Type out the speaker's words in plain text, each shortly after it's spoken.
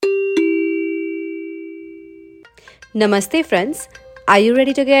Namaste, friends. Are you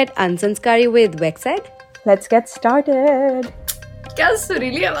ready to get unsanskari with Vexed? Let's get started. क्या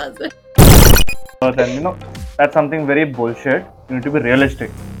सुरीली आवाज है And that's something very bullshit. You need to be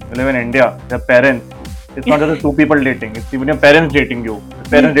realistic. You live in India. Your parents. It's not just two people dating. It's even your parents dating you. Your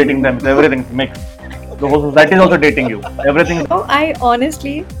parents dating them. It's everything. It's mixed. The whole society is also dating you. Everything. So I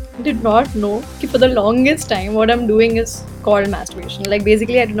honestly did not know कि for the longest time what I'm doing is called masturbation. Like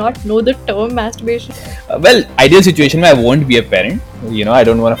basically I did not know the term masturbation. Well, ideal situation where I won't be a parent. I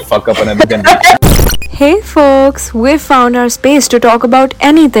don't want to fuck up another generation. Hey folks, we found our space to talk about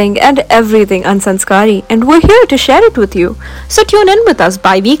anything and everything unsanskari, and we're here to share it with you. So tune in with us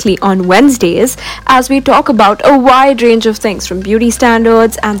bi-weekly on Wednesdays as we talk about a wide range of things from beauty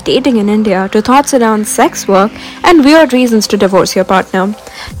standards and dating in India to thoughts around sex work and weird reasons to divorce your partner.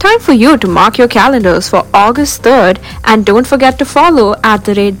 Time for you to mark your calendars for August 3rd, and don't forget to follow at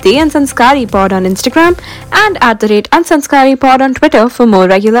the rate The Unsanskari Pod on Instagram and at the rate Unsanskari Pod on Twitter for more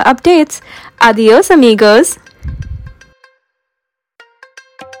regular updates. Adios, amigos.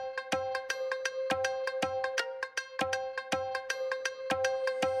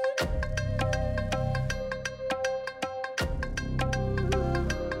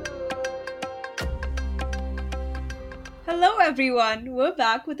 Hello everyone, we're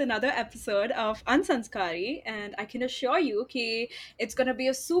back with another episode of Unsanskari, and I can assure you that it's going to be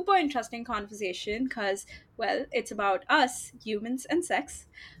a super interesting conversation because, well, it's about us, humans and sex.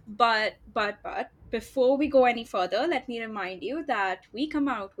 But before we go any further, let me remind you that we come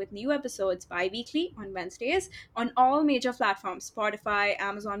out with new episodes bi-weekly on Wednesdays on all major platforms: Spotify,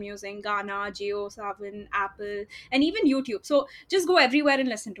 Amazon Music, Ghana, Geo, Saavn, Apple, and even YouTube. So just go everywhere and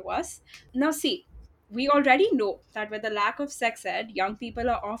listen to us. Now see, we already know that with the lack of sex ed, young people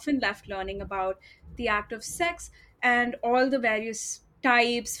are often left learning about the act of sex and all the various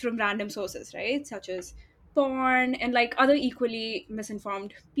types from random sources, right? Such as porn and like other equally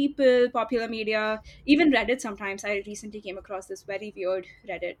misinformed people, popular media, even Reddit sometimes. I recently came across this very weird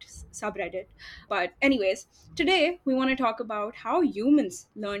Reddit subreddit. But, anyways, today we want to talk about how humans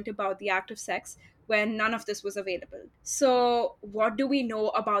learned about the act of sex when none of this was available. So, what do we know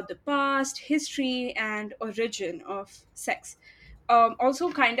about the past, history, and origin of sex? Also,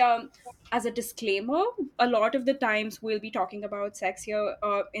 kind of as a disclaimer, a lot of the times we'll be talking about sex here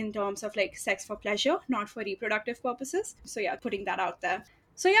in terms of like sex for pleasure, not for reproductive purposes. So, yeah, putting that out there.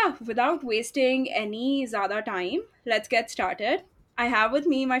 So, yeah, without wasting any Zada time, let's get started. I have with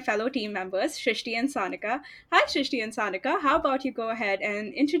me my fellow team members, Shristi and Saanika. Hi, Shristi and Saanika. How about you go ahead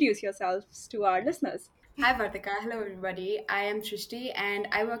and introduce yourselves to our listeners? Hi Vartika, hello everybody. I am Shristi and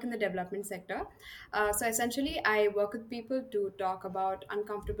I work in the development sector. So essentially, I work with people to talk about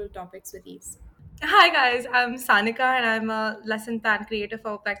uncomfortable topics with ease. Hi guys, I'm Saanika and I'm a lesson plan creator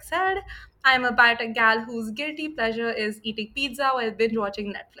for Pexed. I'm a biotech gal whose guilty pleasure is eating pizza while binge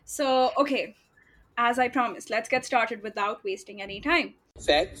watching Netflix. So, okay, as I promised, let's get started without wasting any time.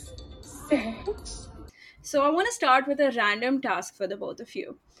 Sex? So, I want to start with a random task for the both of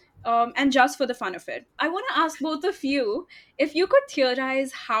you. And just for the fun of it, I want to ask both of you if you could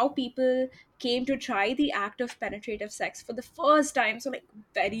theorize how people came to try the act of penetrative sex for the first time. So, like,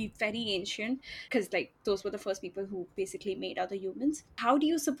 very, very ancient, because, like, those were the first people who basically made other humans. How do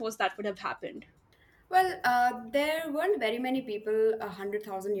you suppose that would have happened? Well, there weren't very many people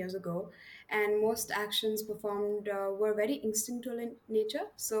 100,000 years ago, and most actions performed were very instinctual in nature.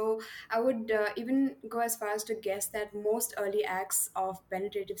 So I would even go as far as to guess that most early acts of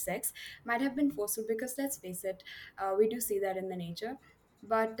penetrative sex might have been forceful because let's face it, we do see that in the nature.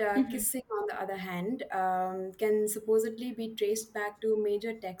 But kissing, on the other hand, can supposedly be traced back to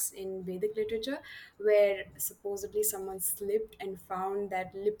major texts in Vedic literature, where supposedly someone slipped and found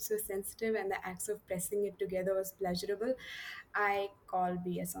that lips were sensitive and the acts of pressing it together was pleasurable. I call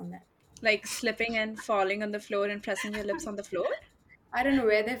BS on that. Like slipping and falling on the floor and pressing your lips on the floor? I don't know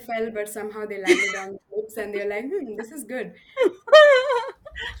where they fell, but somehow they landed on the lips and they're like, this is good.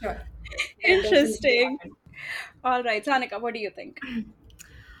 Sure. That definitely Interesting. happened. All right, Sanika, what do you think?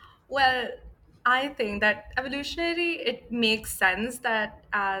 Well, I think that evolutionary it makes sense that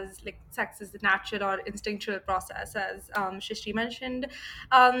as like sex is a natural or instinctual process, as Shishri mentioned,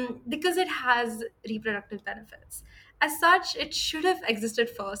 because it has reproductive benefits. As such, it should have existed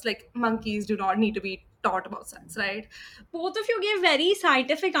first. Like monkeys do not need to be taught about sex, right? Both of you gave very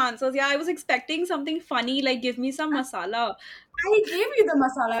scientific answers. Yeah, I was expecting something funny, like give me some masala. I gave you the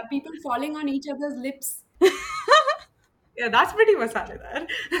masala, people falling on each other's lips. Yeah, that's pretty masaledar.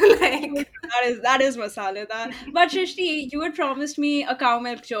 True, Like, that is masala. That. But Shishti, you had promised me a cow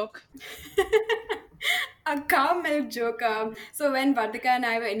milk joke. A cow milk joke. So when Vartika and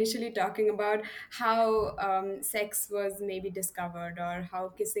I were initially talking about how sex was maybe discovered, or how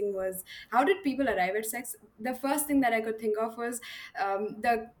kissing was, how did people arrive at sex? The first thing that I could think of was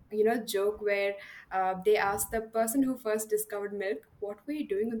the joke where they asked the person who first discovered milk, "What were you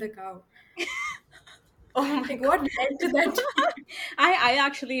doing with the cow?" Oh my Like god. what led to that? I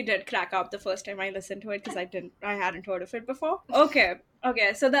actually did crack up the first time I listened to it because I hadn't heard of it before. Okay,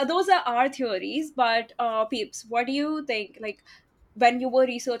 so those are our theories, but peeps, what do you think? Like, when you were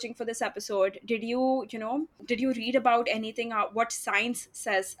researching for this episode, did you read about anything? What science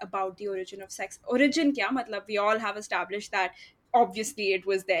says about the origin of sex? Origin, kya? Matlab, we all have established that obviously it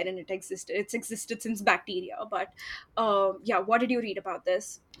was there and it existed. It's existed since bacteria, but yeah, what did you read about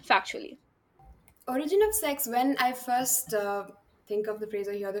this factually? Origin of sex. When I first think of the phrase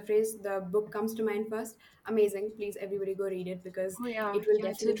or hear the phrase, the book comes to mind first. Amazing. Please, everybody go read it because Oh yeah, it will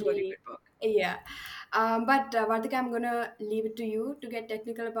yeah, it's a really definitely. good book. Yeah. But Vartika, I'm gonna leave it to you to get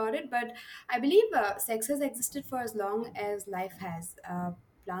technical about it. But I believe sex has existed for as long as life has.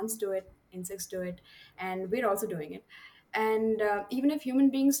 Plants do it, insects do it, and we're also doing it. And even if human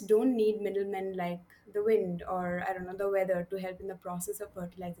beings don't need middlemen like the wind or I don't know the weather to help in the process of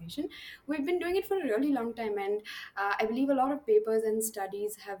fertilization, we've been doing it for a really long time. And I believe a lot of papers and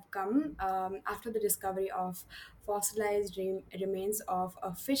studies have come after the discovery of fossilized remains of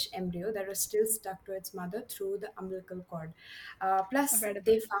a fish embryo that was still stuck to its mother through the umbilical cord. I've Plus, read about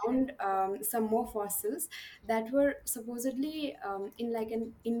they it. found some more fossils that were supposedly in like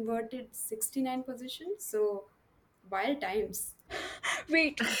an inverted 69 position. So, wild times.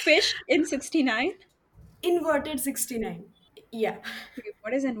 Wait, fish in 69? Inverted 69. Yeah. Wait,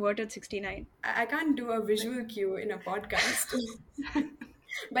 what is inverted 69? I can't do a visual cue in a podcast.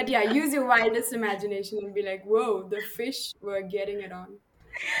 But yeah, use your wildest imagination and be like, whoa, the fish were getting it on.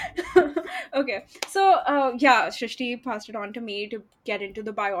 Okay, so yeah, Shrishti passed it on to me to get into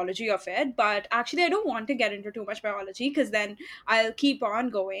the biology of it, but actually, I don't want to get into too much biology because then I'll keep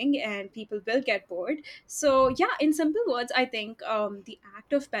on going and people will get bored. So, yeah, in simple words, I think the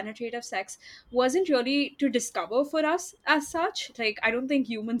act of penetrative sex wasn't really to discover for us as such. Like, I don't think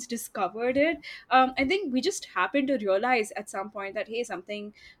humans discovered it. I think we just happened to realize at some point that, hey,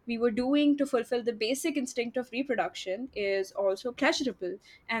 something we were doing to fulfill the basic instinct of reproduction is also pleasurable.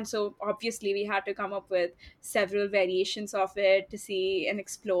 And so obviously we had to come up with several variations of it to see and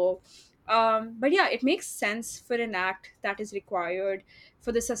explore. But yeah, it makes sense for an act that is required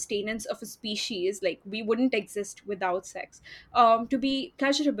for the sustenance of a species. Like, we wouldn't exist without sex to be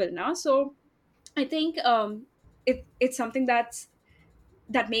pleasurable now. So I think it's something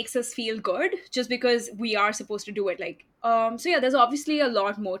that makes us feel good just because we are supposed to do it. Like, so yeah, there's obviously a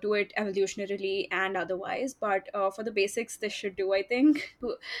lot more to it evolutionarily and otherwise, but for the basics this should do, I think.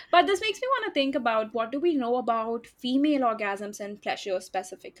 But this makes me want to think about, what do we know about female orgasms and pleasure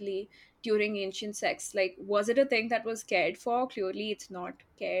specifically during ancient sex? Like, was it a thing that was cared for? Clearly it's not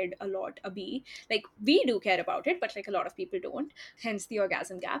cared a lot, a b. Like, we do care about it, but like a lot of people don't, hence the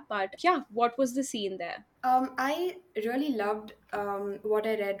orgasm gap. But yeah, what was the scene there? I really loved what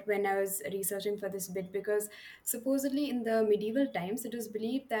I read when I was researching for this bit because supposedly in the medieval times it was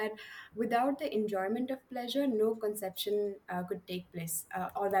believed that without the enjoyment of pleasure, no conception could take place,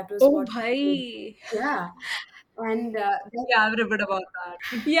 or that was Oh what. bhai. Yeah, and Yeah, I've read about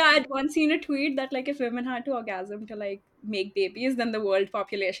that. Yeah, I'd once seen a tweet that, like, if women had to orgasm to like make babies, then the world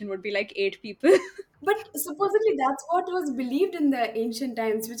population would be like 8 people. but supposedly that's what was believed in the ancient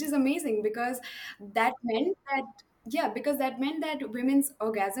times, which is amazing because that meant that, yeah, because that meant that women's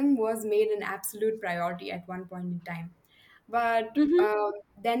orgasm was made an absolute priority at one point in time. But Hmm.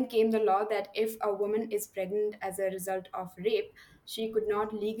 then came the law that if a woman is pregnant as a result of rape, she could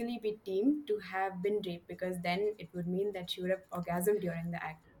not legally be deemed to have been raped because then it would mean that she would have orgasm during the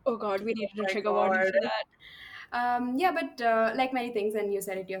act. Oh god, we Oh needed a my trigger warning god. for that. Yeah, but like many things, and you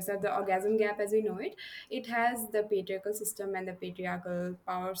said it yourself, the orgasm gap as we know it, it has the patriarchal system and the patriarchal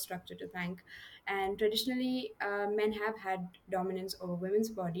power structure to thank. And traditionally, men have had dominance over women's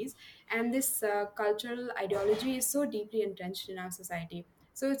bodies, and this cultural ideology is so deeply entrenched in our society.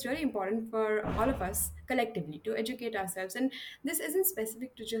 So it's really important for all of us collectively to educate ourselves. And this isn't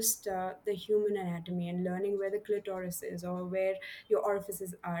specific to just the human anatomy and learning where the clitoris is or where your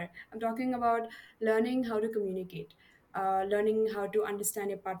orifices are. I'm talking about learning how to communicate, learning how to understand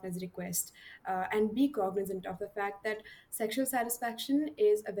your partner's request, and be cognizant of the fact that sexual satisfaction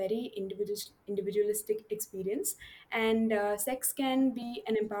is a very individualistic experience, and sex can be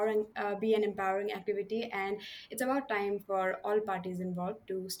an empowering activity, and it's about time for all parties involved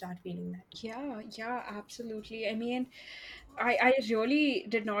to start feeling that. Yeah, yeah, absolutely. I mean, I really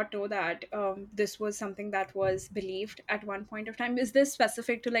did not know that this was something that was believed at one point of time. Is this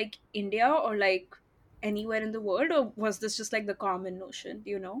specific to like India or like anywhere in the world, or was this just like the common notion? Do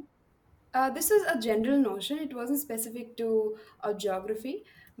you know? This is a general notion. It wasn't specific to a geography,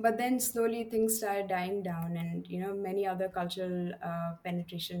 but then slowly things started dying down, and many other cultural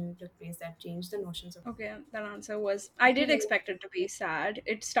penetration took place that changed the notions of. Okay, that answer was, I did expect it to be sad.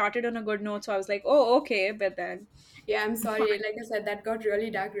 It started on a good note, so I was like, oh, okay, but then Yeah, I'm sorry. Like I said, that got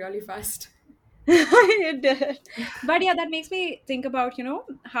really dark really fast. it did. But yeah, that makes me think about,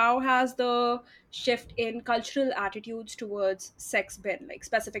 how has the shift in cultural attitudes towards sex been, like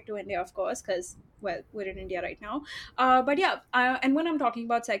specific to India, of course, because, well, we're in India right now. But yeah, and when I'm talking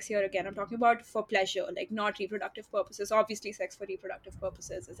about sex here again, I'm talking about for pleasure, like not reproductive purposes. Obviously, sex for reproductive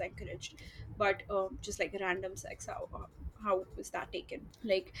purposes is encouraged, but just like random sex, how was that taken?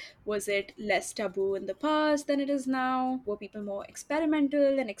 Like, was it less taboo in the past than it is now? Were people more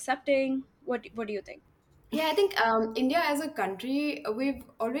experimental and accepting? What do you think? Yeah, I think India as a country, we've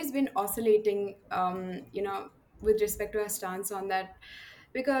always been oscillating, with respect to our stance on that,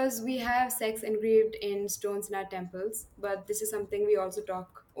 because we have sex engraved in stones in our temples, but this is something we also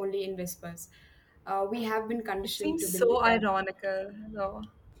talk only in whispers. We have been It conditioned to seems believe so that. ironical, though.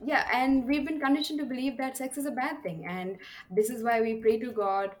 Yeah, and we've been conditioned to believe that sex is a bad thing, and this is why we pray to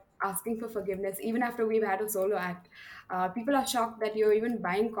God asking for forgiveness even after we've had a solo act. People are shocked that you're even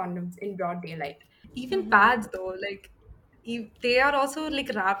buying condoms in broad daylight. Even Mm-hmm. pads, though, like they are also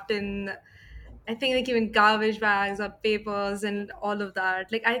like wrapped in, I think, like even garbage bags or papers and all of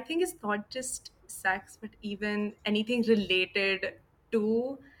that. Like I think it's not just sex, but even anything related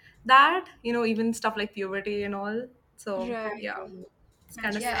to that. Even stuff like puberty and all. So Right. yeah, Absolutely. it's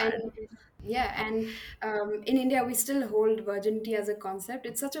kind of Yeah, sad. and in India, we still hold virginity as a concept.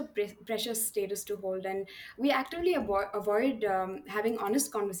 It's such a precious status to hold, and we actively avoid having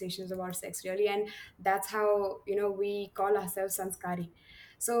honest conversations about sex, really. And that's how we call ourselves sanskari.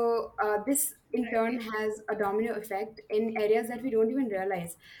 So this, in turn, Right. has a domino effect in areas that we don't even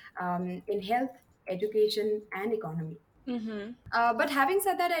realize, in health, education, and economy. Mm-hmm. But having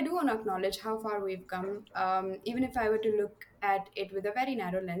said that, I do want to acknowledge how far we've come. Even if I were to look at it with a very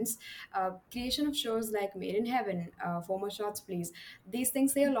narrow lens, creation of shows like Made in Heaven, Former Shots Please, these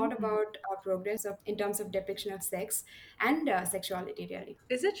things say a lot about progress in terms of depiction of sex and sexuality, really.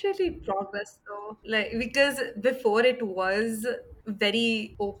 Is it really progress though? Like because before it was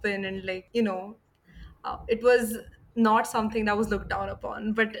very open and like it was not something that was looked down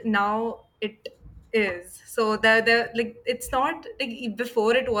upon, but now it is. So there like it's not like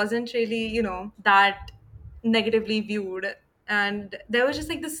before it wasn't really that negatively viewed, and there was just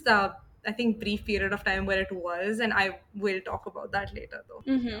like this I think brief period of time where it was, and I will talk about that later though.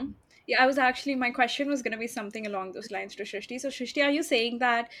 Yeah. Mm-hmm. Yeah, I was actually, my question was going to be something along those lines to Shrishti. So, Shrishti, are you saying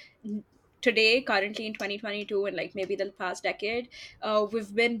that today, currently in 2022, and like maybe the past decade,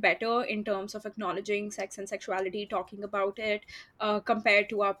 we've been better in terms of acknowledging sex and sexuality, talking about it, compared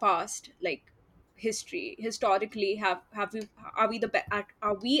to our past, like history? Historically, have we are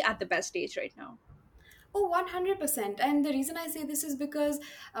we at the best stage right now? Oh, 100%. And the reason I say this is because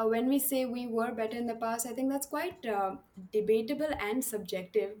when we say we were better in the past, I think that's quite debatable and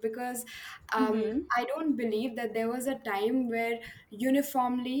subjective, because Mm-hmm. I don't believe that there was a time where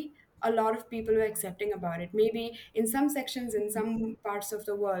uniformly a lot of people were accepting about it. Maybe in some sections, in some parts of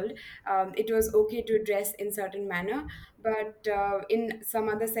the world, it was okay to dress in certain manner, but in some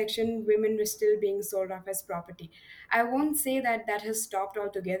other section, women were still being sold off as property. I won't say that that has stopped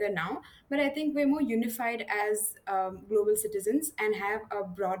altogether now, but I think we're more unified as global citizens and have a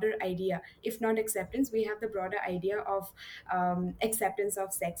broader idea. If not acceptance, we have the broader idea of acceptance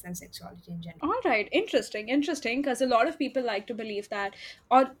of sex and sexuality in general. All right, interesting, interesting. Because a lot of people like to believe that,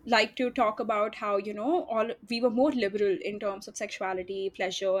 or like to talk about how all we were more liberal in terms of sexuality,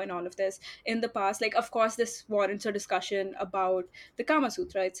 pleasure, and all of this in the past. Like, of course, this warrants a discussion about the Kama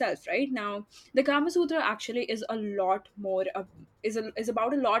Sutra itself. Right now, the Kama Sutra actually is a lot more. Is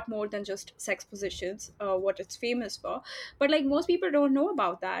about a lot more than just sex positions, what it's famous for. But like most people don't know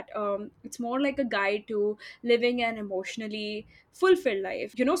about that. It's more like a guide to living an emotionally fulfilled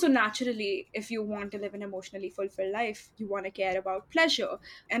life. So naturally, if you want to live an emotionally fulfilled life, you want to care about pleasure,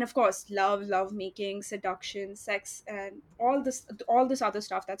 and of course love making, seduction, sex, and all this other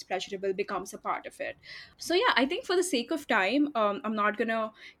stuff that's pleasurable becomes a part of it. So yeah, I think for the sake of time, I'm not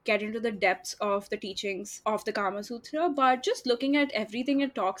gonna get into the depths of the teachings of the Kama Sutra, but just looking at everything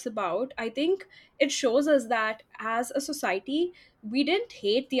it talks about, I think it shows us that as a society, we didn't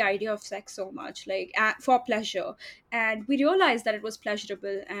hate the idea of sex so much, like for pleasure, and we realized that it was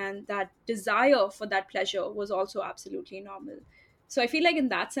pleasurable and that desire for that pleasure was also absolutely normal. So I feel like in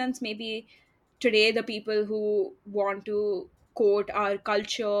that sense, maybe today the people who want to quote our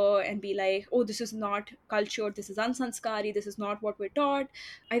culture and be like, oh, this is not culture, this is unsanskari, this is not what we're taught,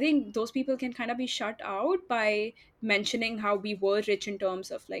 I think those people can kind of be shut out by mentioning how we were rich in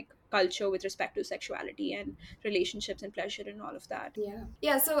terms of like culture with respect to sexuality and relationships and pleasure and all of that. Yeah.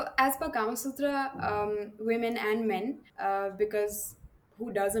 Yeah. So as per Kama Sutra, women and men, because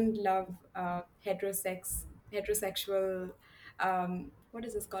who doesn't love heterosexual, what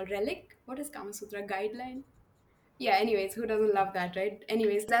is this called? Relic? What is Kama Sutra? Guideline? Yeah, anyways, who doesn't love that, right?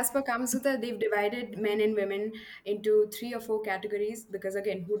 Anyways, as per Kama Sutra, they've divided men and women into three or four categories because,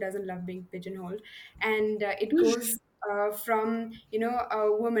 again, who doesn't love being pigeonholed? And it goes from,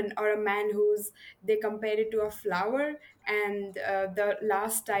 a woman or a man who's, they compare it to a flower, and the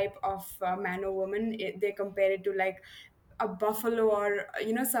last type of man or woman, they compare it to like a buffalo, or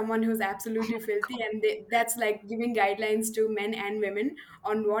someone who's absolutely filthy, and that's like giving guidelines to men and women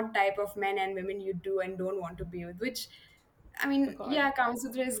on what type of men and women you do and don't want to be with. Which, I Oh mean, god. yeah, Kama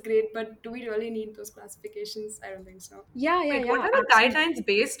Sutra is great, but do we really need those classifications? I don't think so. Yeah, yeah, Wait, what yeah, are the guidelines absolutely.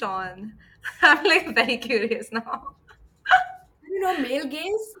 based on? I'm like very curious now. I don't know, male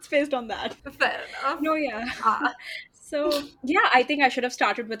gaze. It's based on that. Fair enough. No, yeah. Ah, So, yeah, I think I should have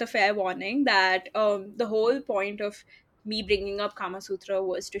started with a fair warning that the whole point of me bringing up Kama Sutra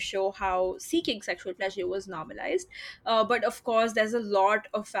was to show how seeking sexual pleasure was normalized. But of course, there's a lot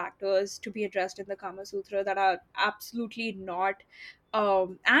of factors to be addressed in the Kama Sutra that are absolutely not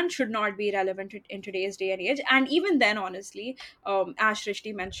and should not be relevant in today's day and age. And even then, honestly, as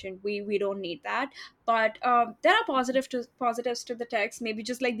Shrishti mentioned, we don't need that. But there are positives to the text, maybe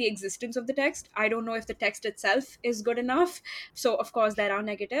just like the existence of the text. I don't know if the text itself is good enough. So of course there are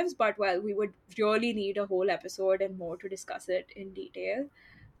negatives, but well, we would really need a whole episode and more to discuss it in detail.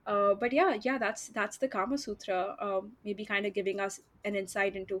 But yeah, that's the Kama Sutra. Maybe kind of giving us an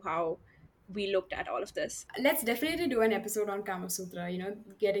insight into how we looked at all of this. Let's definitely do an episode on Kama Sutra,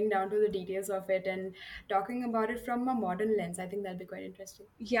 getting down to the details of it and talking about it from a modern lens. I think that'll be quite interesting.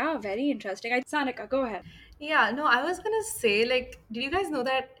 Yeah, very interesting. Sanika, go ahead. yeah, no, I was gonna say, like, did you guys know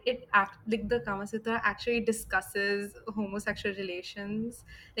that like the Kama Sutra actually discusses homosexual relations,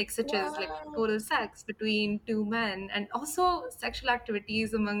 like such as like Wow. oral sex between two men, and also sexual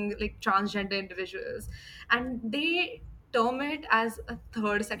activities among like transgender individuals, and they term it as a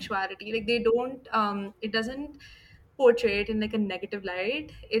third sexuality. Like they don't, it doesn't portray it in like a negative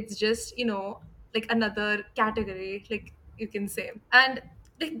light. It's just like another category, like you can say, and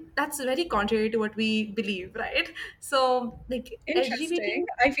like that's very contrary to what we believe, right? So like LGBT. Interesting.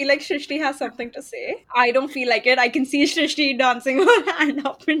 I feel like Shrishti has something to say. I don't feel like it. I can see Shrishti dancing her hand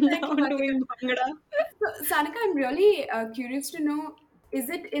up and Thank you, down Vartika. doing bhangra. So, Sanika, I'm really curious to know, is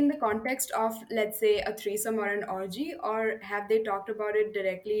it in the context of, let's say, a threesome or an orgy, or have they talked about it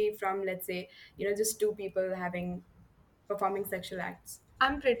directly from, let's say, just two people having performing sexual acts?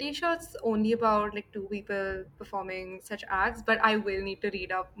 I'm pretty sure it's only about like two people performing such acts, but I will need to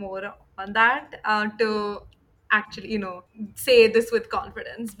read up more on that to actually, say this with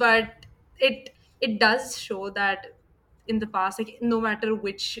confidence. But it does show that in the past, like no matter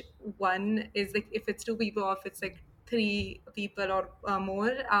which one is, like if it's two people or if it's like three people or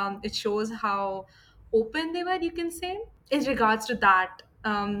more, it shows how open they were, you can say, in regards to that.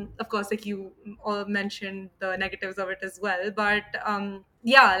 Of course, like you all mentioned the negatives of it as well, but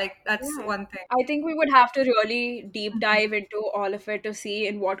yeah, like that's Yeah. one thing. I think we would have to really deep dive into all of it to see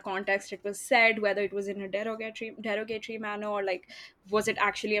in what context it was said, whether it was in a derogatory manner, or like was it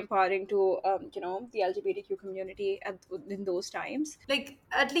actually empowering to the LGBTQ community in those times. Like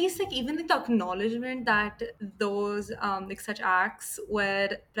at least like even like the acknowledgement that those like such acts were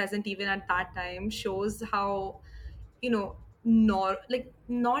present even at that time shows how nor like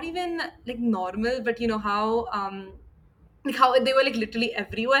not even like normal, but how like how they were like literally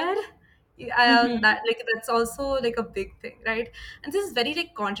everywhere. Mhm. That like that's also like a big thing, right? And this is very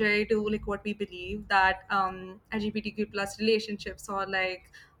like contrary to like what we believe, that LGBTQ plus relationships or like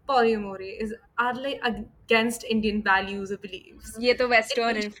polyamory is are like against Indian values or beliefs. ये तो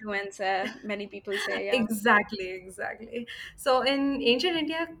western In influence है, many people say, yeah. exactly. So in ancient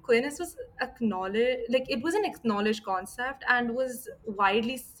India, queerness was acknowledged, like it was an acknowledged concept and was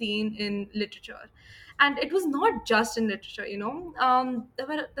widely seen in literature. And it was not just in literature,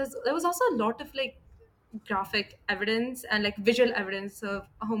 there was also a lot of like graphic evidence and like visual evidence of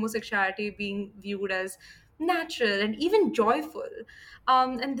homosexuality being viewed as natural and even joyful.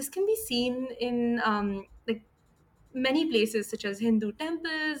 And this can be seen in like many places such as Hindu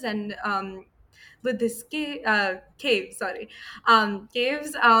temples and Buddhist caves. Sorry,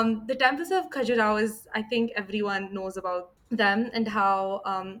 caves. The temples of Khajuraho is, I think, everyone knows about them and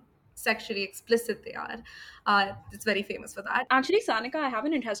how sexually explicit they are. It's very famous for that. Actually, Sanika, I have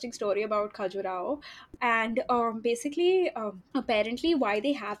an interesting story about Khajuraho. And basically, apparently, why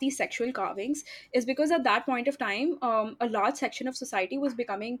they have these sexual carvings is because at that point of time, a large section of society was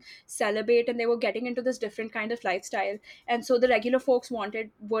becoming celibate and they were getting into this different kind of lifestyle. And so the regular folks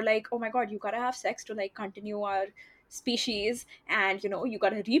were like, oh my God, you gotta have sex to like continue our species, and you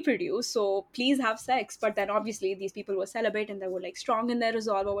gotta reproduce, so please have sex. But then obviously these people were celibate and they were like strong in their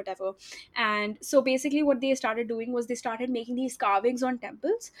resolve or whatever. And so basically what they started doing was they started making these carvings on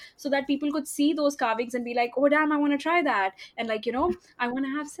temples so that people could see those carvings and be like, oh damn, I want to try that, and like, I want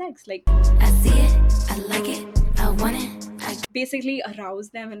to have sex, like I see it, I like it, I want it. basically arouse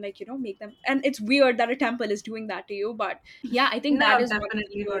them and like, make them. And it's weird that a temple is doing that to you, but yeah, I think No, that I've is one of the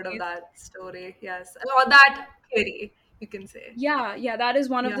definitely heard of theories. that story. Yes, or that theory, you can say. Yeah, that is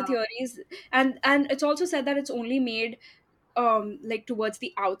one of the Yeah. theories. And it's also said that it's only made like towards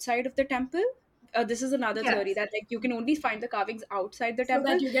the outside of the temple. This is another theory Yes. that like you can only find the carvings outside the So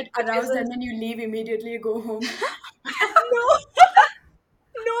temple, that you get but this aroused and is then you leave immediately, go home. no.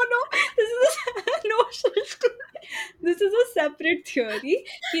 No, this is no, Shristi. This is a separate theory.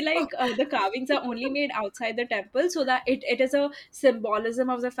 Ki like the carvings are only made outside the temple, so that it is a symbolism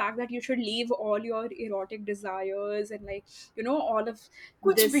of the fact that you should leave all your erotic desires and like, all of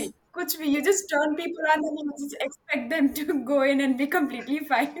Kuch bhi, this. kuch bhi. You just turn people on and you just expect them to go in and be completely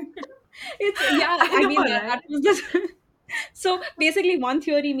fine. It's yeah, I I know, mean that right? that was the so basically one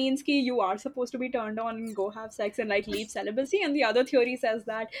theory means ki you are supposed to be turned on and go have sex and like leave celibacy, and the other theory says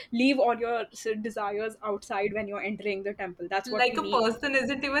that leave all your desires outside when you're entering the temple. That's what Like we a mean. person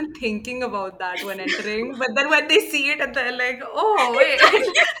isn't even thinking about that when entering, but then when they see it and they're like, oh, wait.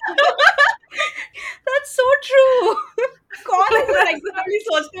 Exactly. That's so true. कौन Like ऐसे that's, regularly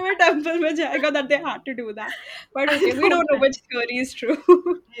सोचते हुए temple में जाएगा that they had to do that? But I okay, we know, don't know right? which theory is true.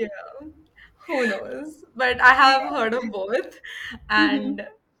 Yeah. Who knows? But I have heard of both. Mhm. And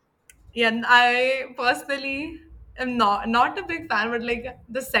yeah, and I personally am not a big fan, but like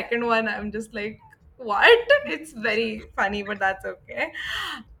the second one, I'm just like, what? It's very funny, but that's okay.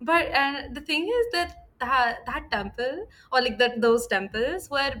 But and the thing is that that temple or like that those temples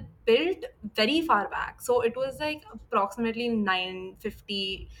were built very far back. So it was like approximately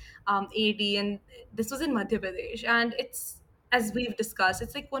 950 AD, and this was in Madhya Pradesh, and it's as we've discussed,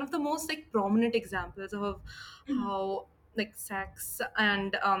 it's like one of the most like prominent examples of how like sex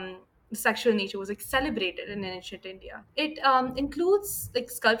and sexual nature was like celebrated in ancient India. It includes like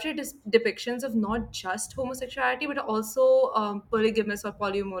sculptured depictions of not just homosexuality but also polygamous or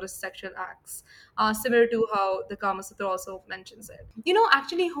polyamorous sexual acts, similar to how the Kamasutra also mentions it.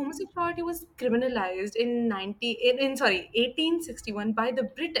 Actually, homosexuality was criminalized in 1861 by the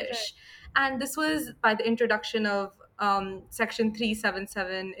Right. British, and this was by the introduction of Section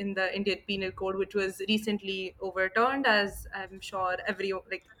 377 in the Indian Penal Code, which was recently overturned, as I'm sure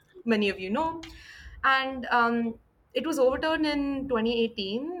many of you know. And it was overturned in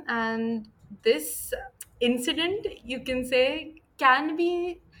 2018, and this incident, you can say, can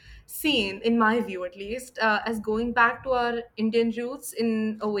be seen, in my view at least, as going back to our Indian roots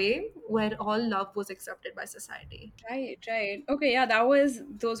in a way where all love was accepted by society. Right. Okay, yeah,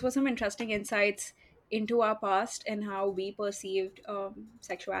 those were some interesting insights into our past and how we perceived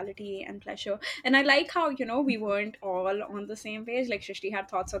sexuality and pleasure. And I like how, we weren't all on the same page. Like Shrishti had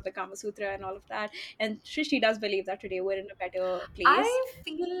thoughts on the Kama Sutra and all of that. And Shrishti does believe that today we're in a better place. I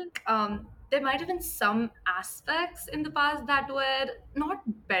feel there might have been some aspects in the past that were not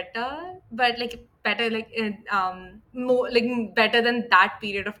better, but like better, more like better than that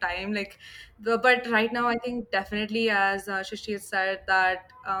period of time. But right now, I think definitely, as Shristi has said,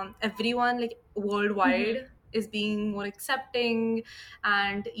 that everyone like Hmm. worldwide is being more accepting,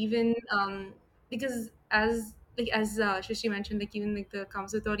 and even because as Shristi mentioned, like even like the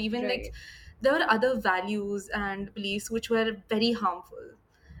council or even like Right. there were other values and beliefs which were very harmful,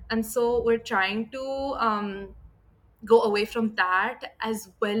 and so we're trying to go away from that, as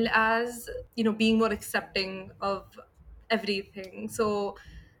well as being more accepting of everything. So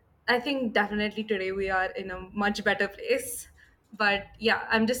I think definitely today we are in a much better place. But yeah,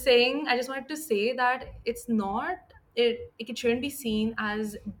 I'm just saying, I just wanted to say that it's not it shouldn't be seen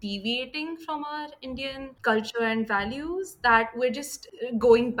as deviating from our Indian culture and values, that we're just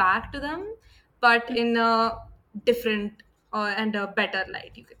going back to them. but in a different and a better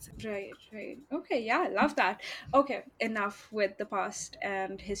light, you could say. Right, right. Okay, yeah, I love that. Okay, enough with the past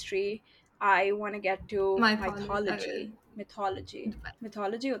and history. I want to get to Mythology. Okay. mythology.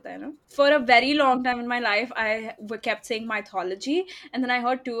 Mythology hota hai na? For a very long time in my life, kept saying mythology, and then I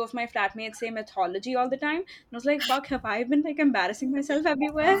heard two of my flatmates say mythology all the time. And I was like, fuck, have I been like embarrassing myself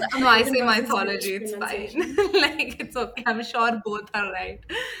everywhere? It's No, I amazing say versus mythology. British It's fine. pronunciation. Like it's okay. I'm sure both are right.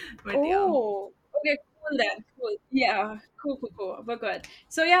 But yeah. Oh, okay, cool then. Cool. Yeah, cool, cool, cool. We're good.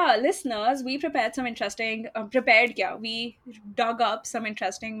 So yeah, listeners, we prepared some interesting, prepared, yeah, we dug up some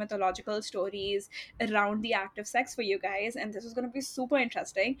interesting mythological stories around the act of sex for you guys, and this is going to be super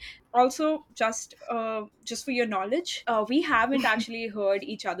interesting. Also, just for your knowledge, we haven't actually heard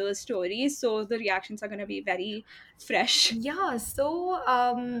each other's stories, so the reactions are going to be very fresh. Yeah, so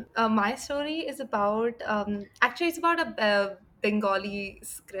my story is about actually it's about a Bengali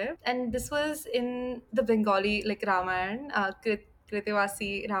script, and this was in the Bengali like Ramayana,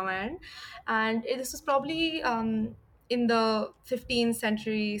 Kritivasi Ramayana, and this was probably in the 15th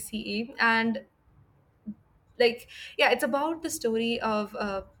century CE, and like yeah, it's about the story of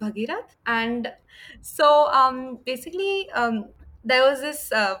Bhagirath. And so basically there was this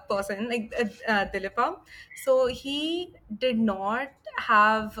person like Dilipa. So he did not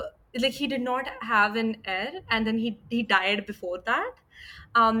have an heir, and then he died before that.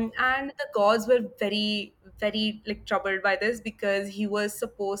 And the gods were very very like troubled by this, because he was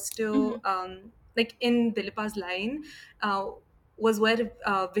supposed to like in Dilipa's line uh, was where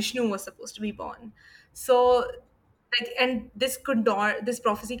Vishnu was supposed to be born. So like, and this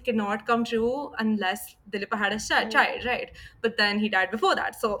prophecy cannot come true unless Dilipa had a child, right? But then he died before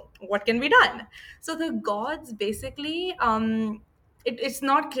that, so what can be done? So the gods basically it's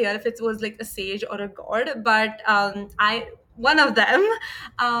not clear if it was like a sage or a god, but I one of them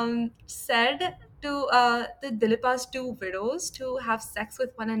said to the Dilipa's two widows to have sex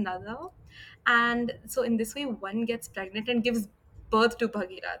with one another, and so in this way one gets pregnant and gives birth to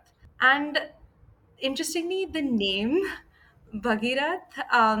Bhagirath. And interestingly, the name Bhagirath,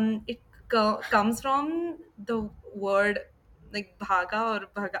 comes from the word like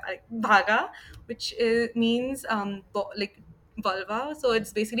bhaga, which means like vulva. So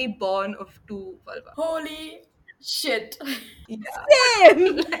it's basically born of two vulva. Holy shit. Yeah.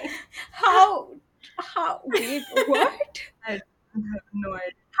 Same. Like, How? How? Wait, what? I have no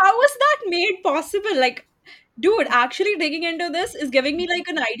idea. How was that made possible? Like, dude, actually digging into this is giving me like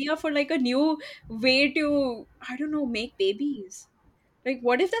an idea for like a new way to, I don't know, make babies. Like,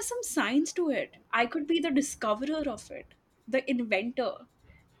 what if there's some science to it? I could be the discoverer of it, the inventor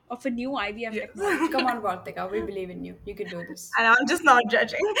of a new IVF Yes. technology. Come on, Vartika, we believe in you. You can do this. And I'm just not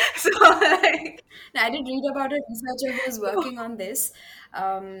judging. So like Now, I did read about a researcher who is working on this,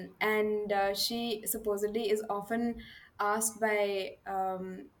 and she supposedly is often asked by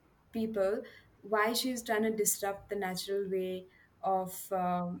people why she's trying to disrupt the natural way of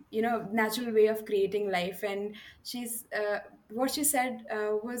natural way of creating life. And she's what she said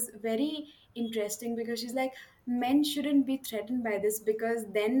was very interesting, because she's like, men shouldn't be threatened by this, because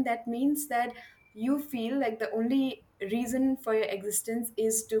then that means that you feel like the only reason for your existence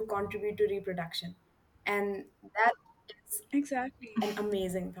is to contribute to reproduction. And that is Exactly. an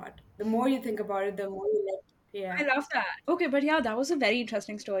amazing thought. The more you think about it, the more you let, I yeah. love that. Okay, but yeah, that was a very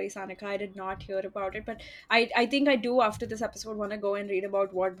interesting story, Sanika. I did not hear about it, but I think I do after this episode want to go and read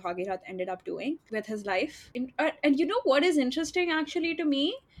about what Bhagirath ended up doing with his life. And you know what is interesting actually to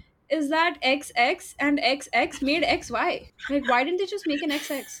me is that XX and XX made XY. Like, why didn't they just make an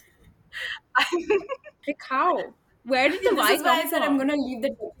XX? Like, how? Where did the This Y is why come I said I'm from? gonna leave the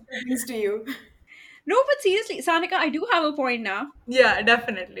technical things to you. No, but seriously, Sanika, I do have a point now. yeah,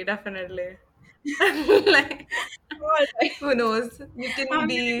 definitely, definitely. Like God, who knows? You can I'm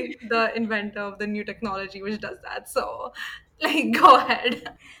be the inventor of the new technology which does that. So, like, go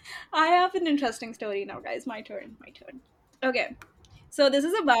ahead. I have an interesting story now, guys. My turn. My turn. Okay. So this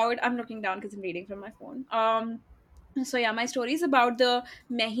is about, I'm looking down because I'm reading from my phone. So yeah, my story is about the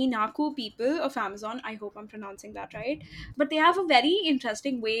Mehinaku people of Amazon. I hope I'm pronouncing that right. But they have a very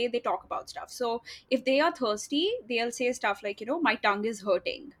interesting way they talk about stuff. So if they are thirsty, they'll say stuff like, my tongue is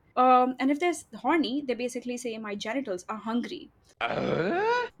hurting. And if they're horny, they basically say my genitals are hungry.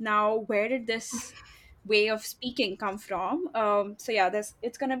 Now, where did this way of speaking come from? So yeah, this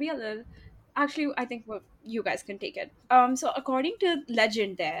it's gonna be a little. Actually, I think you guys can take it. So according to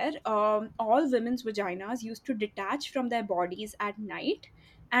legend, there, all women's vaginas used to detach from their bodies at night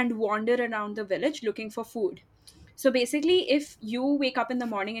and wander around the village looking for food. So basically, if you wake up in the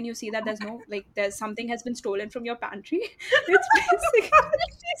morning and you see that there's something has been stolen from your pantry, it's basically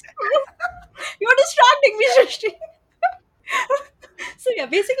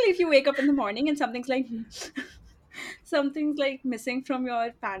wake up in the morning and something's like something's like missing from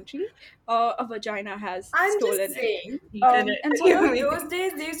your pantry, a vagina has I'm just stolen it. saying, Eaten And you so know, it. those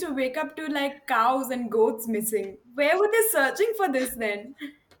days they used to wake up to like cows and goats missing. Where were they searching for this then?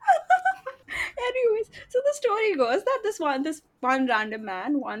 anyways, so the story goes that this one random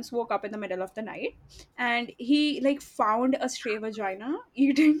man once woke up in the middle of the night and he like found a stray vagina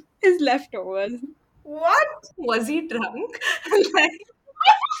eating his leftovers. What? Was he drunk? Like,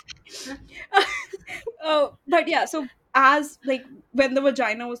 But yeah, so as like when the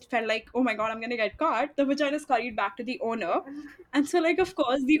vagina was felt like, oh my god, I'm gonna get caught, the vagina scurried back to the owner. And so like of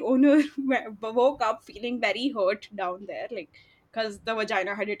course the owner woke up feeling very hurt down there, like because the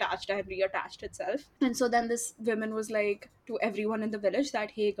vagina had detached and reattached itself. And so then this woman was like to everyone in the village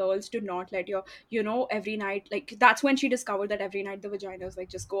that, hey girls, do not let your, every night, like that's when she discovered that every night the vaginas like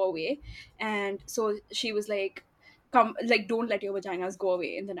just go away. And so she was like, come, like don't let your vaginas go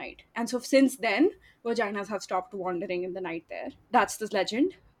away in the night. And so since then vaginas have stopped wandering in the night there. That's the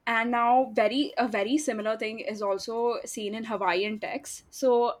legend. And now a very similar thing is also seen in Hawaiian texts.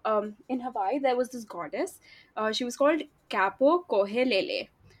 So in Hawaii there was this goddess. She was called Kapo Kohelele.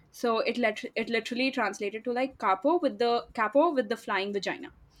 So it literally translated to like capo with the flying vagina.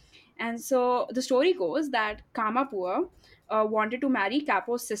 And so the story goes that Kamapua wanted to marry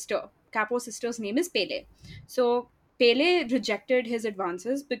Capo's sister. Capo's sister's name is Pele. So Pele rejected his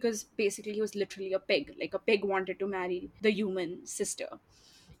advances because basically he was literally a pig. Like a pig wanted to marry the human sister.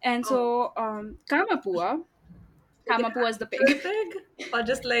 And oh, so like an Kamapua is the actual pig. pig? Or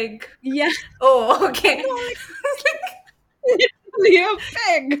just like, Yeah, oh, okay. no, like literally a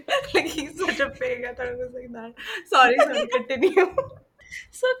pig. Like he's such a pig. I thought it was like that. Sorry, continue.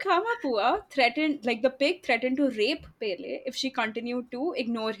 So Kamapua threatened, like the pig threatened to rape Pele if she continued to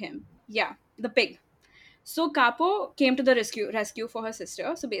ignore him. Yeah, the pig. So Capo came to the rescue for her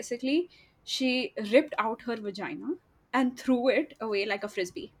sister. So basically, she ripped out her vagina and threw it away like a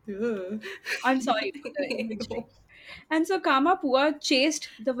frisbee. Ugh. I'm sorry for the imagery. And so Kamapua chased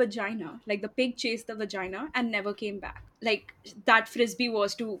the vagina, like the pig chased the vagina and never came back. Like that frisbee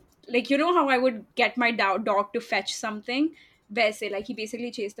was to, like, you know how I would get my dog to fetch something? Vese, like he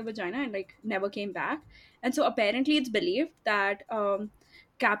basically chased the vagina and like never came back. And so apparently it's believed that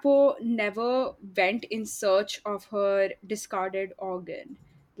Capo never went in search of her discarded organ.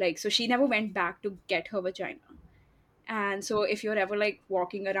 Like, so she never went back to get her vagina. And so if you're ever like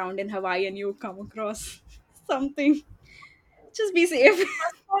walking around in Hawaii and you come across something, just be safe. First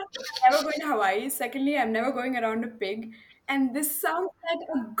of all, I'm never going to Hawaii. Secondly, I'm never going around a pig. And this sounds like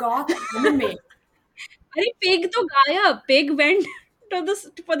a goth anime. Arey, pig to gaya. Pig went to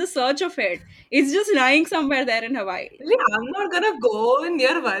for the search of it. It's just lying somewhere there in Hawaii. Really, I'm not gonna go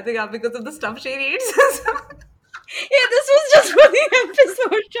near Vartika because of the stuff she eats. Yeah, this was just for the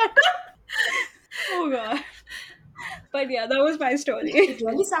episode. Shut up. Oh god. But yeah, that was my It story.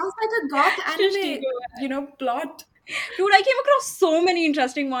 really sounds like a goth Shrishti, anime, go ahead. plot. Dude, I came across so many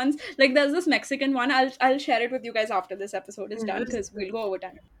interesting ones. Like there's this Mexican one. I'll share it with you guys after this episode is done because we'll go over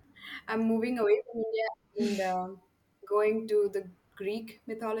time. I'm moving away from India and going to the Greek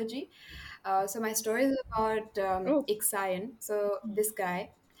mythology. So my story is about Oh. Ixion. So this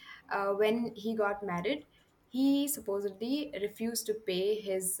guy, when he got married, he supposedly refused to pay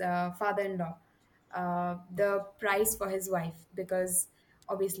his father-in-law the price for his wife because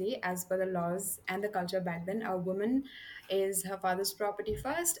obviously as per the laws and the culture back then a woman is her father's property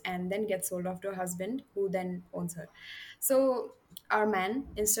first and then gets sold off to a husband who then owns her. So our man,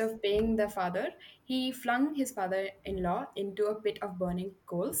 instead of paying the father, he flung his father-in-law into a pit of burning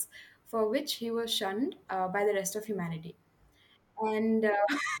coals for which he was shunned by the rest of humanity. And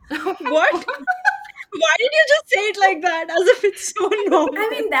What? Why did you just say it like that as if it's so I normal?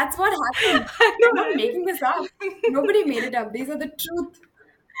 mean, that's what happened. I I'm know, not right? making this up. Nobody made it up. These are the truth.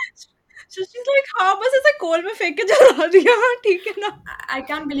 So she's like, हाँ बस ऐसे कोल में फेंक के जला दिया ठीक है ना. I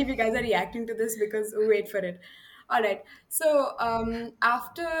can't believe you guys are reacting to this because wait for it. All right. So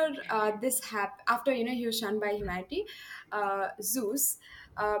after after he was shunned by humanity, Zeus,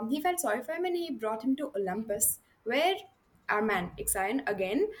 he felt sorry for him and he brought him to Olympus, where our man Ixion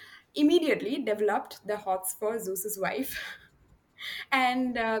again immediately developed the hots for Zeus's wife.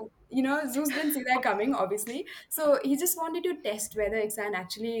 And Zeus didn't see that coming, obviously. So he just wanted to test whether Ixan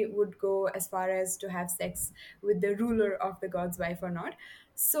actually would go as far as to have sex with the ruler of the god's wife or not.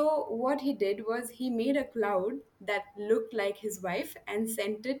 So what he did was he made a cloud that looked like his wife and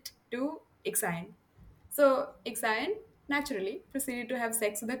sent it to Ixion. So Ixion naturally proceeded to have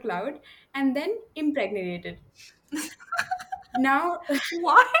sex with the cloud and then impregnated it. Now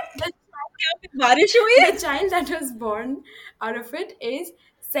What? the बारिश हुई है? the child that was born out of it is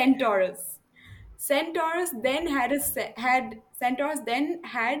Centaurus. Centaurs then had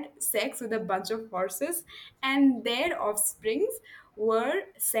sex with a bunch of horses, and their offsprings were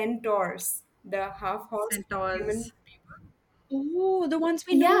centaurs, the half horse human. Centaurs. Oh, the ones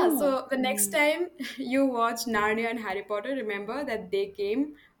we Yeah, know. so the next time you watch Narnia and Harry Potter, remember that they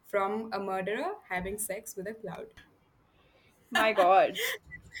came from a murderer having sex with a cloud. My God.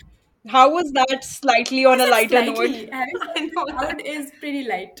 How was that slightly on I a said lighter note? slightly. Having sex I with a know that. cloud is pretty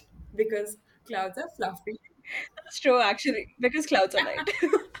light because clouds are fluffy. That's true, actually, because clouds are light.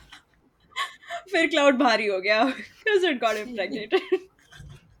 फिर cloud भारी हो गया because it got impregnated.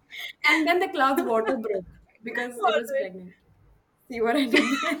 And then the cloud's water broke because it Was was it? pregnant. See what I did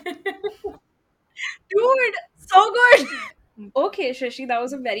there? Dude, so good. Okay, Shashi, that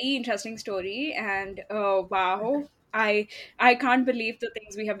was a very interesting story, and wow, I can't believe the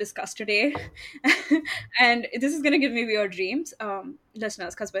things we have discussed today, and this is gonna give me weird dreams,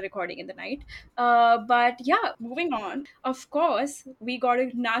 listeners, because we're recording in the night. But yeah, moving on. Of course, we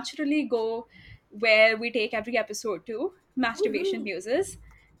gotta naturally go where we take every episode to masturbation Woohoo. muses.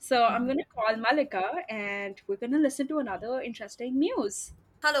 So I'm gonna call Malika, and we're gonna listen to another interesting muse.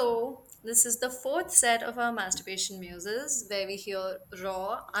 Hello, this is the fourth set of our masturbation muses where we hear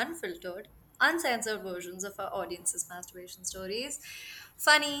raw, unfiltered, uncensored versions of our audience's masturbation stories.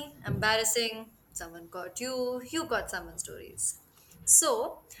 Funny, embarrassing, someone got you, you got someone stories.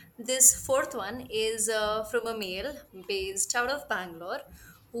 So, this fourth one is from a male based out of Bangalore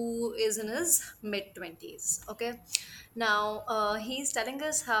who is in his mid 20s. Okay, now he's telling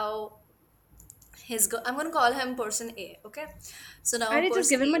us how I'm going to call him person A. Okay, so now I just person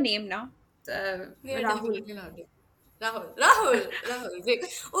give him a A. name now. We are Rahul. definitely not doing. Rahul. Wait.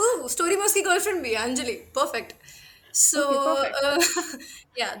 Oh, story में उसकी girlfriend भी है, Anjali. Perfect. So, Okay, perfect.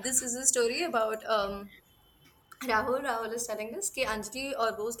 yeah, this is a story about Rahul is telling us कि Anjali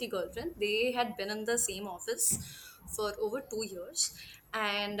और वो उसकी girlfriend, they had been in the same office for over 2 years,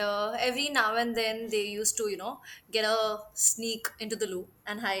 and every now and then they used to get a sneak into the loop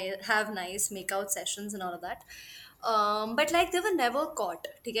and have nice makeout sessions and all of that. But like they were never caught.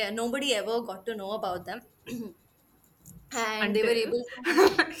 Okay, nobody ever got to know about them, and they were Until. able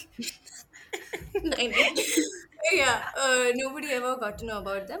to. Yeah, nobody ever got to know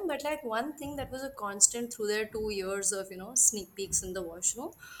about them. But like one thing that was a constant through their 2 years of sneak peeks in the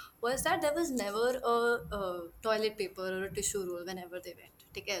washroom was that there was never a toilet paper or a tissue roll whenever they went.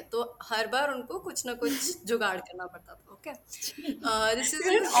 ठीक है तो हर बार उनको कुछ ना कुछ जुगाड़ करना पड़ता था. Okay, this is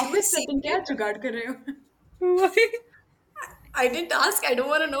You're a in huge office setting. क्या secret. जुगाड़ कर रहे हो? Why? I didn't ask. I don't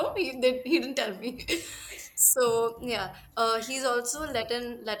want to know. He didn't tell me. So yeah, he's also let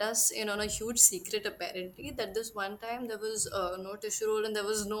us in on a huge secret apparently that this one time there was no tissue roll and there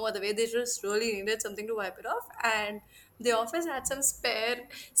was no other way. They just really needed something to wipe it off, and the office had some spare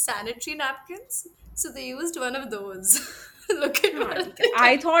sanitary napkins, so they used one of those. Look at हाँ what ठीक है.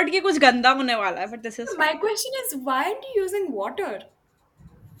 I thought कि कुछ गंदा होने वाला है, but this is My fine. question is, why aren't you using water?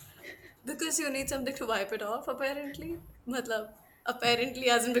 because you need something to wipe it off apparently. मतलब apparently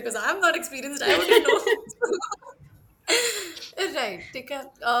as in because I'm not experienced, I wouldn't know. Right, ठीक है.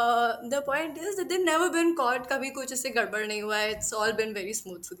 The point is that they've never been caught. कभी कुछ ऐसे गड़बड़ नहीं हुआ है. It's all been very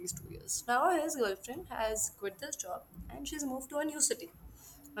smooth for these 2 years. Now his girlfriend has quit this job and she's moved to a new city.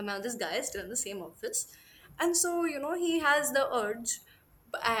 And now this guy is still in the same office, and so he has the urge.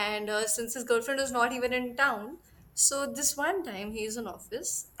 And since his girlfriend is not even in town, so this one time he's in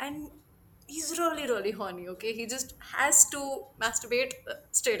office and he's really really horny. Okay, he just has to masturbate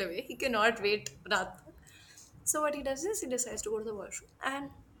straight away. He cannot wait raat tak. So what he does is he decides to go to the washroom and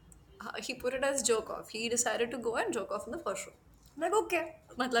he put it as joke off. He decided to go and joke off in the washroom. I'm like okay,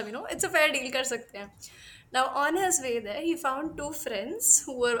 मतलब it's a fair deal कर सकते हैं. Now on his way there, he found two friends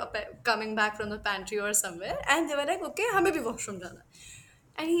who were coming back from the pantry or somewhere, and they were like, okay, हमें भी washroom जाना.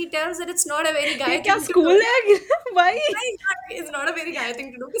 And he tells that it's not a very ये guy क्या thing to do. School है? Why? It's not a very guy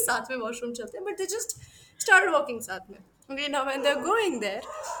thing to do कि साथ में washroom चलते हैं, but they just started walking साथ में. Okay, now when they're going there,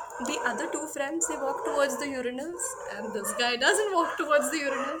 the other two friends they walk towards the urinals, and this guy doesn't walk towards the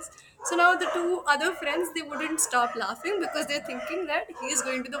urinals. So now the two other friends they wouldn't stop laughing because they're thinking that he is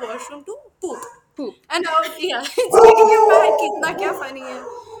going to the washroom to poop. Poop. And now, yeah, it's making him mad. कि इतना क्या funny है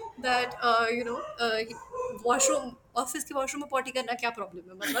that washroom office के washroom में potty करना क्या problem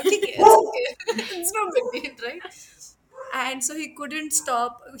है मतलब ठीक है it's okay it's no big deal, right? And so he couldn't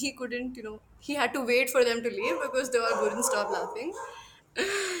stop. He couldn't he had to wait for them to leave because they all wouldn't stop laughing.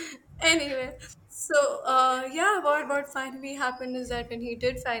 Anyway, so yeah, what finally happened is that when he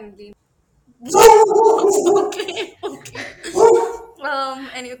did finally okay.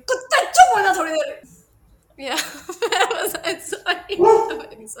 Anyway, कुत्ता चुप होना थोड़ी देर. Yeah, where was I? Sorry. I'm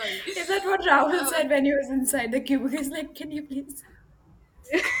very sorry. Is that what Rahul Um, said when he was inside the cubicle? He's like, can you please?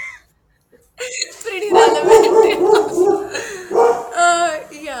 pretty relevant.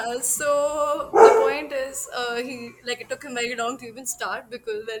 Yeah, so the point is, he like it took him very long to even start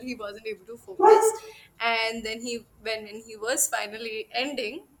because well he wasn't able to focus, and then when he was finally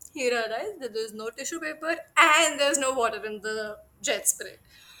ending, he realized that there's no tissue paper and there's no water in the jet spray.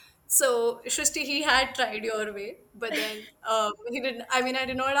 So Shristi, he had tried your way, but then he didn't. I mean, I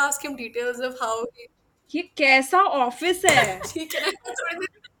did not ask him details of how he. ये कैसा office है? ठीक है ना थोड़ी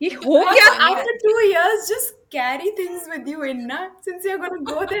ये देर हो बहुत क्या? funny After 2 years, just carry things with you in, na? Since you're gonna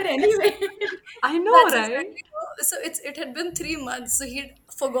go there anyway. I know, That's right? exactly so. It had been 3 months, so he'd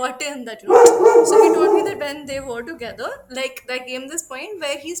forgotten that So he told me that when they were together, like there came this point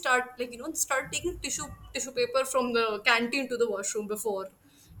where he start taking tissue paper from the canteen to the washroom before,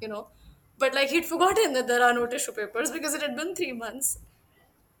 you know, but like he'd forgotten that there are no tissue papers because it had been 3 months,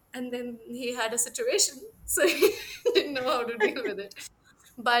 and then he had a situation, so he didn't know how to deal with it.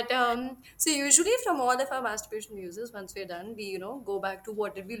 But so usually from all of our masturbation uses, once we're done, we go back to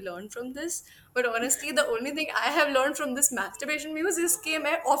what did we learn from this. But honestly, the only thing I have learned from this masturbation muse is कि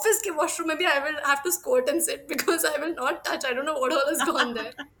मैं office के washroom में भी I will have to squat and sit because I will not touch. I don't know what all has gone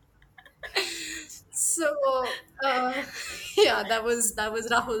there. So yeah, that was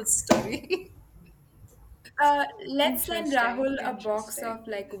Rahul's story. Let's send Interesting, Rahul a box interesting. of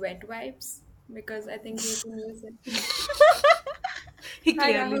like wet wipes because I think he can use it. He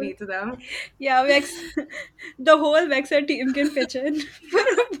Hi, clearly Rahul. needs them. Yeah, the whole Vexer team can pitch in for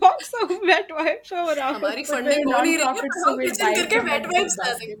a box of wet wipes for Rahul. हमारी But funding we're हो नहीं रही है non-profit, पर so हम we'll kitchen buy it करके from wait like wipes La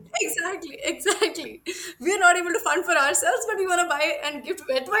Breadbasket. देंगे exactly we are not able to fund for ourselves but we want to buy and gift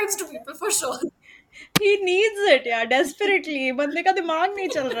wet wipes to people for sure. He needs it, yeah, desperately. बंदे का दिमाग नहीं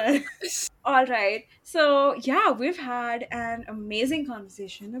चल रहा है. All right. So, yeah, we've had an amazing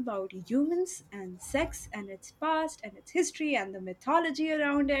conversation about humans and sex and its past and its history and the mythology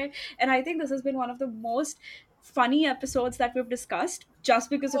around it. And I think this has been one of the most funny episodes that we've discussed just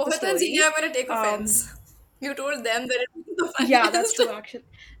because of the Mohit and Zia stories. are going to take offense. You told them that it was the Yeah, that's funniest. true, actually.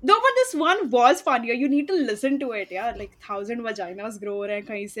 No, but this one was funnier. You need to listen to it, yeah. Like thousand vaginas grow रहे हैं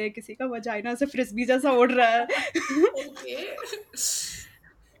कहीं से किसी का vagina से frisbee जैसा उड़ रहा है. Okay.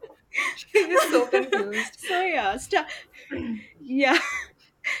 He's so confused. So yeah, yeah.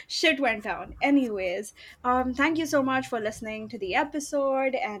 Shit went down. Anyways, thank you so much for listening to the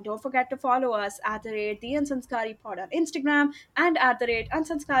episode, and don't forget to follow us at the rate the Unsanskari Pod on Instagram and at the rate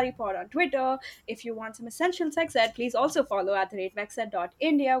Unsanskari Pod on Twitter. If you want some essential sex ed, please also follow at the rate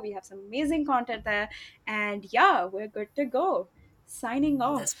vexed.india. We have some amazing content there, and yeah, we're good to go. Signing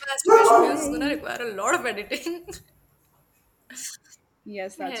This off. masturbation muse is going to Bye. require a lot of editing.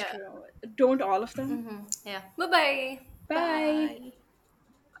 Yes, that's Yeah. true. Don't all of them. Yeah. Bye-bye. Bye. Bye.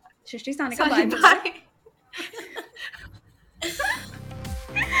 Shrishti Saanika, Sorry, bye बोलो. bye.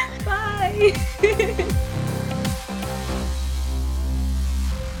 Bye.